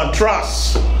preaching on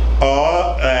trust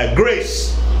or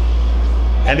grace.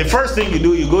 And the first thing you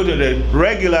do, you go to the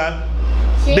regular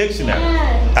dictionary.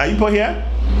 Are you put here?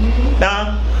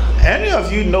 Now, any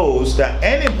of you knows that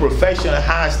any profession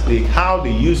has how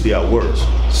they use their words.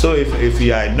 So if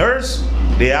you are a nurse,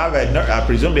 they have I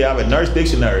presume they have a nurse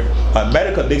dictionary, a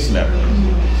medical dictionary.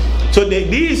 So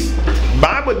these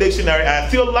Bible dictionary are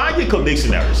theological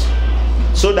dictionaries,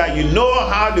 so that you know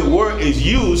how the word is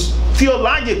used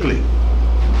theologically,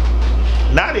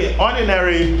 not in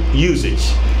ordinary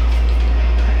usage.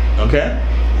 Okay?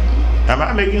 Am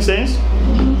I making sense?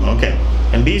 Okay.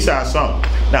 And these are some.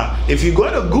 Now, if you go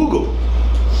to Google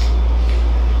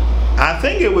I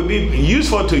think it would be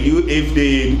useful to you if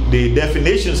the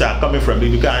definitions are coming from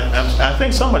the, because I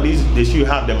think some of these you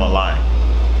have them online.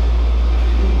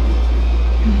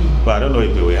 But I don't know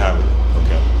if they will have it.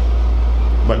 Okay.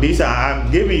 But these are,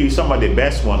 I'm giving you some of the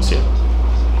best ones here.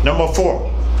 Number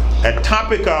 4, a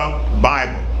topical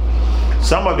Bible.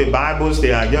 Some of the Bibles,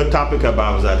 they are just topical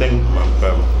Bibles. I think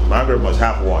Margaret must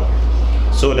have one.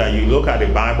 So that you look at the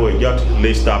Bible and just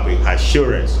list topic: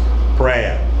 assurance,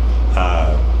 prayer,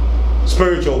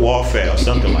 spiritual warfare, or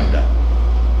something like that.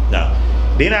 Now,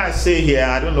 then I say here,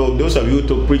 I don't know, those of you who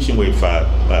took preaching with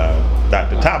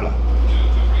Dr. Tabla,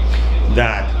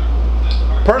 that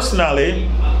personally,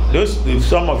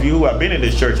 some of you who have been in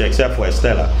this church except for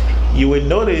Estella, you will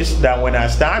notice that when I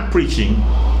start preaching,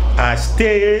 I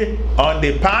stay on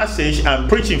the passage I'm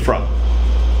preaching from.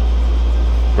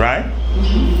 Right?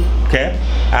 Okay?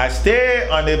 I stay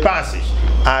on the passage.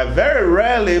 I very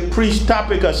rarely preach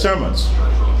topical sermons.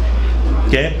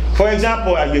 Okay? For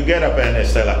example, you get up and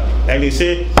Estella, and you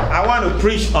say, I want to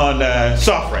preach on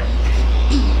suffering.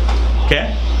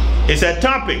 Okay? It's a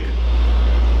topic.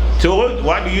 So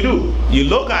what do? You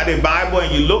look at the Bible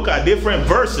and you look at different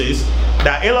verses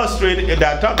that illustrate,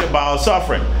 that talk about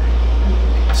suffering.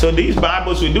 So these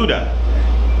Bibles will do that.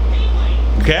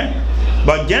 Okay?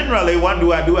 But generally, what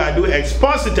do? I do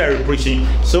expository preaching.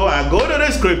 So I go to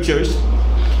the scriptures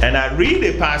and I read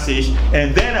the passage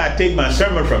and then I take my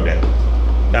sermon from them.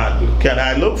 Now, can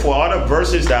I look for other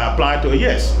verses that apply to it?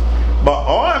 Yes. But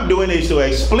all I'm doing is to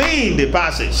explain the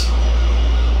passage.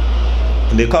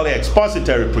 And they call it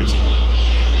expository preaching.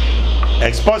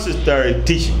 Expository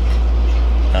teaching.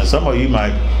 And some of you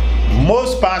might,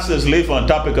 most pastors live on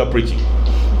topical preaching.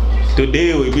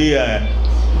 Today will be a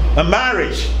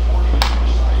marriage,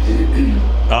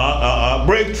 a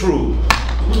breakthrough.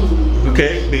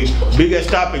 Okay, the biggest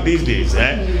topic these days,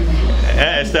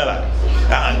 Stella,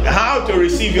 how to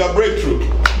receive your breakthrough.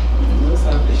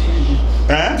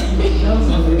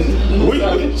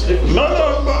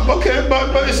 No, okay,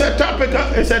 but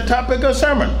it's a topical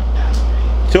sermon.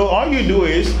 So all you do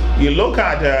is you look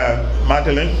at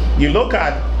Madeline, you look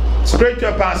at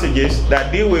scripture passages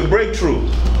that deal with breakthrough.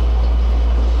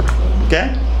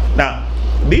 Okay? Now,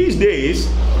 these days,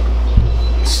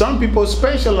 some people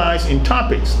specialize in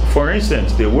topics. For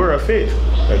instance, the Word of Faith,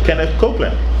 Kenneth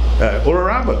Copeland, Oral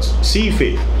Roberts, See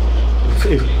Faith.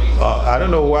 I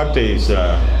don't know what is,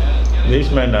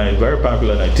 this man is very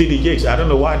popular now, T.D. Jakes. I don't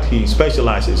know what he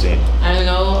specializes in. I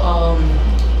know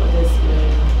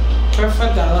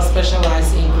Perfect Dollar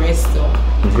specializes in grace though.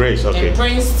 Grace, okay. And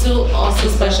Prince too also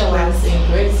specializes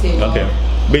in grace. Okay.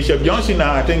 Bishop Johnson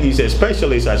now, I think he's a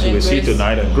specialist, as you will see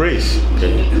tonight, on grace.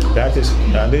 Okay. That is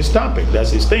his topic.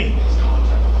 That's his thing.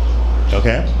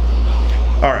 Okay?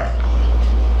 All right.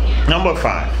 Number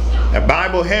 5. A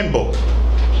Bible handbook.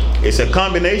 It's a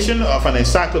combination of an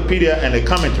encyclopedia and a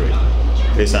commentary.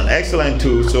 It's an excellent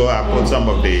tool, so I put some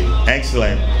of the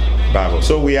excellent Bible.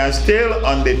 So we are still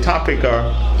on the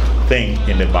topical thing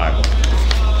in the Bible.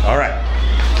 All right.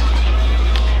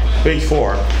 Page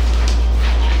 4.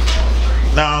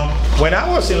 Now, when I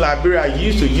was in Liberia, I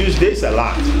used to use this a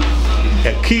lot.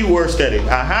 A keyword study.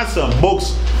 I had some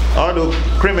books. All the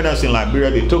criminals in Liberia,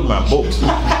 they took my books.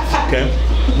 Okay?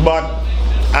 But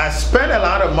I spent a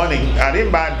lot of money. I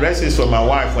didn't buy dresses for my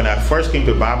wife when I first came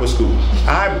to Bible school.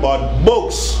 I bought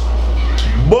books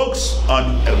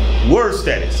on word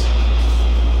studies.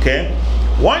 Okay?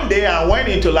 One day I went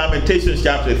into Lamentations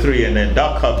chapter 3 and then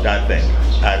dug up that thing.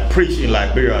 I preached in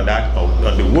Liberia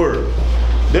on the word.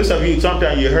 Those of you,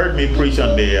 sometimes you heard me preach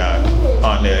on the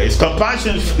it's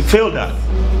compassion filled up.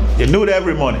 You knew it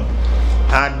every morning.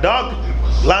 I dug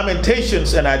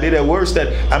Lamentations and I did a word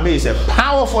study. I mean, it's a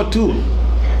powerful tool.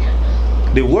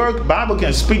 The word Bible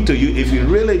can speak to you if you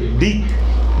really dig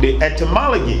the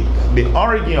etymology, the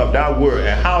origin of that word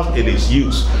and how it is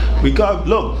used. Because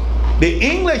look, the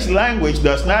English language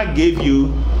does not give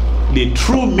you the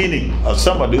true meaning of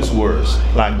some of those words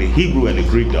like the Hebrew and the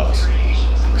Greek does.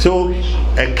 So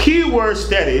a keyword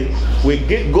study will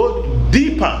go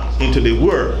deeper into the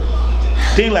word.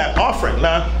 Things like offering.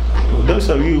 Now, those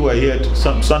of you who are here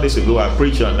some Sundays ago, I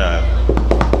preached on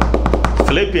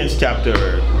Philippians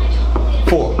chapter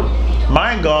 4.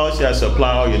 My God shall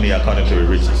supply all your need according to his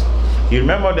riches. You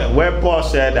remember that where Paul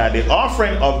said that the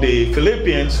offering of the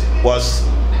Philippians was,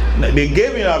 the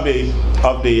giving of the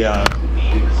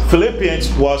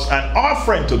Philippians was an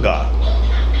offering to God,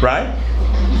 right?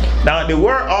 Now the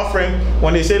word offering,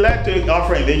 when they say let's take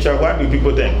offering in the church, what do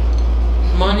people think?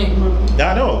 Money.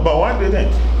 I know, but what do you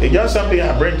think? It's just something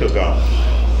I bring to God.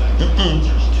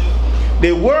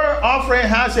 The word offering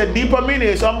has a deeper meaning.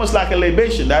 It's almost like a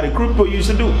libation that the people used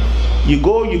to do. You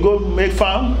go make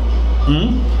farm,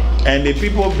 and the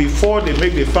people, before they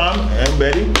make the farm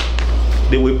ready,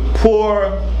 they will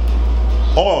pour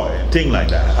oil and things like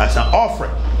that as an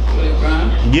offering.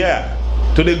 Yeah,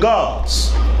 to the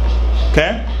gods.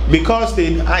 Okay, because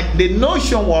the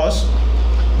notion was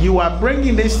you are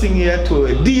bringing this thing here to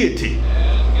a deity.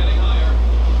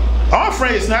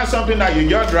 Offering is not something that you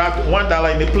just drop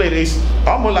 $1 in the plate. It's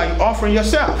almost like offering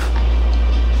yourself.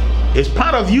 It's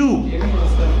part of you.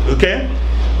 Okay?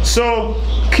 So,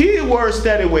 key words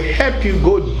that it will help you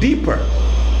go deeper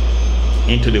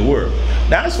into the word.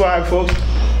 That's why, folks,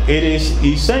 it is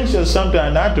essential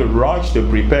sometimes not to rush to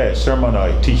prepare a sermon or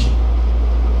a teaching.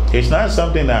 It's not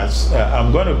something that's,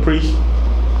 I'm going to preach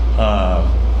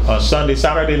on Sunday,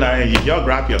 Saturday night, and you just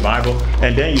grab your Bible,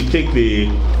 and then you take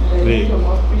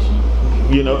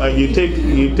you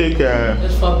take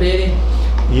it's forbidden.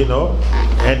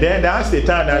 And then that's the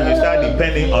time that you start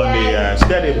depending on the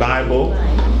study Bible,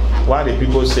 what the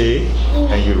people say,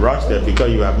 and you rush that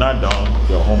because you have not done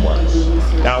your homework.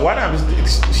 Now, what I'm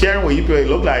sharing with you, it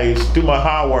looks like it's too much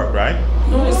hard work, right?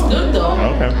 No, it's good though.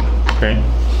 Okay.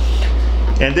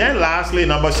 And then lastly,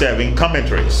 number 7,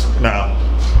 commentaries. Now,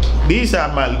 these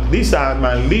are my least.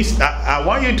 I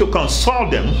want you to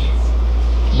consult them,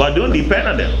 but don't depend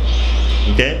on them.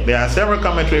 Okay, there are several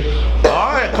commentaries.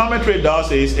 All a commentary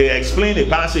does is it explain the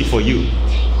passage for you.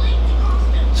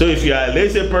 So if you are a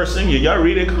lazy person, you just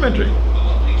read a commentary.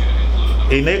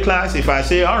 In a class, if I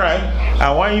say, all right,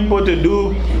 I want you to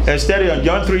do a study on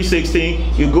John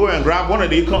 3:16, you go and grab one of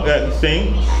the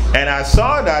things. And I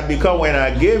saw that because when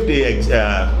I gave the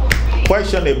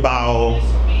question about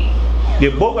the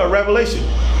book of Revelation,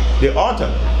 the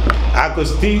author, I could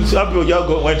see some people just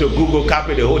went to Google,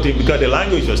 copy the whole thing because the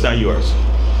language was not yours.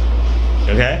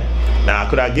 Okay? Now I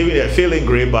could have given you a feeling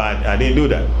grade, but I didn't do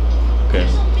that. Okay?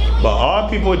 But all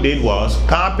people did was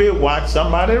copy what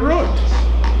somebody wrote.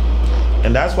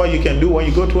 And that's what you can do when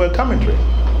you go to a commentary.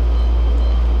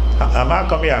 I'm not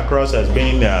coming across as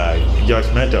being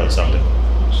judgmental or something.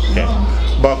 Okay?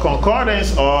 But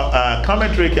concordance or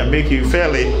commentary can make you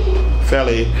fairly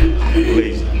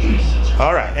lazy.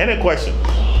 All right, any question?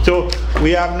 So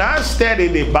we have not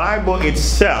studied the Bible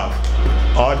itself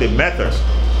or the methods,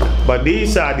 but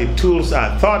these are the tools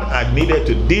I thought I needed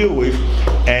to deal with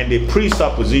and the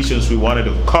presuppositions we wanted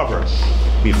to cover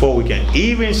before we can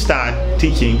even start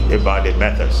teaching about the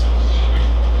methods.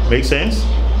 Make sense?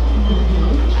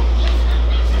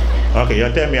 Okay,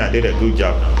 you'll tell me I did a good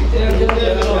job now.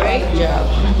 Great job.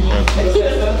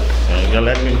 Okay.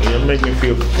 You'll make me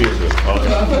feel good.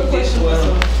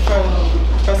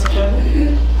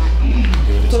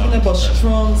 Talking about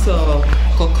Strong's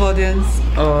concordance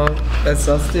or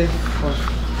exhaustive.